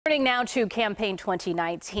Turning now to campaign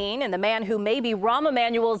 2019, and the man who may be Rahm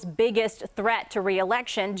Emanuel's biggest threat to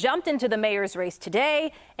re-election jumped into the mayor's race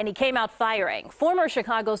today, and he came out firing. Former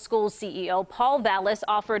Chicago Schools CEO Paul Vallas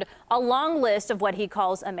offered a long list of what he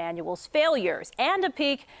calls Emanuel's failures and a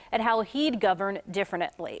peek at how he'd govern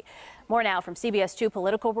differently. More now from CBS 2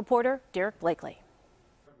 political reporter Derrick Blakley.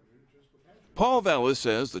 Paul Vallas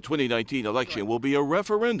says the 2019 election will be a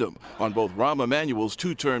referendum on both Rahm Emanuel's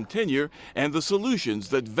two-term tenure and the solutions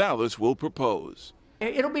that Vallas will propose.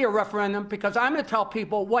 It'll be a referendum because I'm going to tell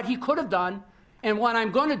people what he could have done and what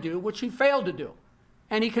I'm going to do, which he failed to do.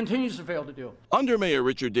 And he continues to fail to do. Under Mayor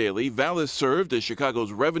Richard Daley, Vallas served as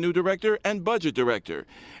Chicago's revenue director and budget director.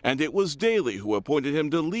 And it was Daley who appointed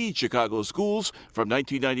him to lead Chicago schools from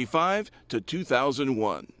 1995 to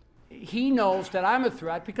 2001. He knows that I'm a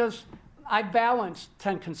threat because I balanced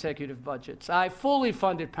 10 consecutive budgets. I fully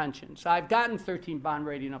funded pensions. I've gotten 13 bond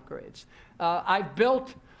rating upgrades. I've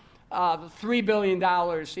built $3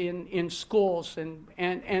 billion in schools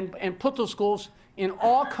and put those schools in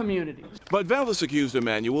all communities. But Vallas accused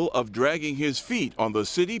Emanuel of dragging his feet on the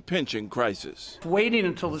city pension crisis. Waiting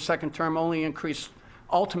until the second term only increased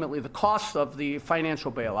ultimately the cost of the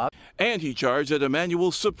financial bailout. And he charged that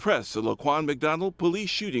Emanuel suppressed the Laquan McDonald police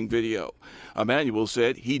shooting video. Emanuel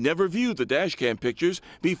said he never viewed the dash cam pictures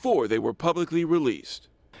before they were publicly released.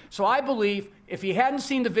 So I believe if he hadn't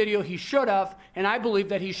seen the video, he should have, and I believe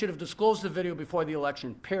that he should have disclosed the video before the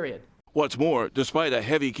election, period. What's more, despite a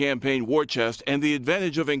heavy campaign war chest and the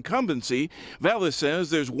advantage of incumbency, Vallas says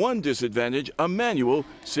there's one disadvantage Emanuel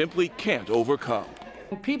simply can't overcome.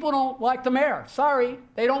 People don't like the mayor. Sorry,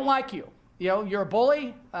 they don't like you. You know, you're a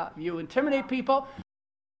bully, you intimidate people.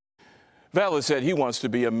 Vallas said he wants to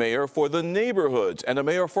be a mayor for the neighborhoods and a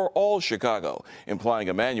mayor for all Chicago, implying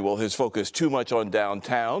Emanuel has focused too much on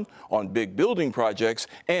downtown, on big building projects,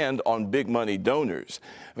 and on big money donors.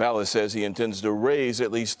 Vallas says he intends to raise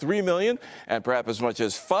at least $3 million and perhaps as much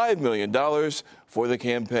as $5 million for the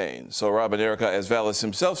campaign. So, Rob and Erica, as Vallas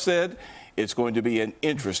himself said, it's going to be an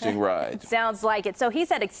interesting ride. Sounds like it. So he's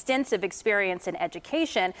had extensive experience in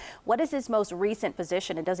education. What is his most recent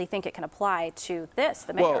position, and does he think it can apply to this,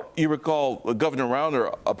 the mayor? Well, you recall Governor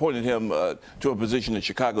Rauner appointed him to a position in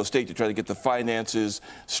Chicago State to try to get the finances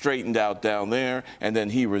straightened out down there, and then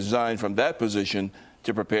he resigned from that position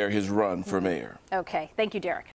to prepare his run for mayor. Okay. Thank you, Derrick.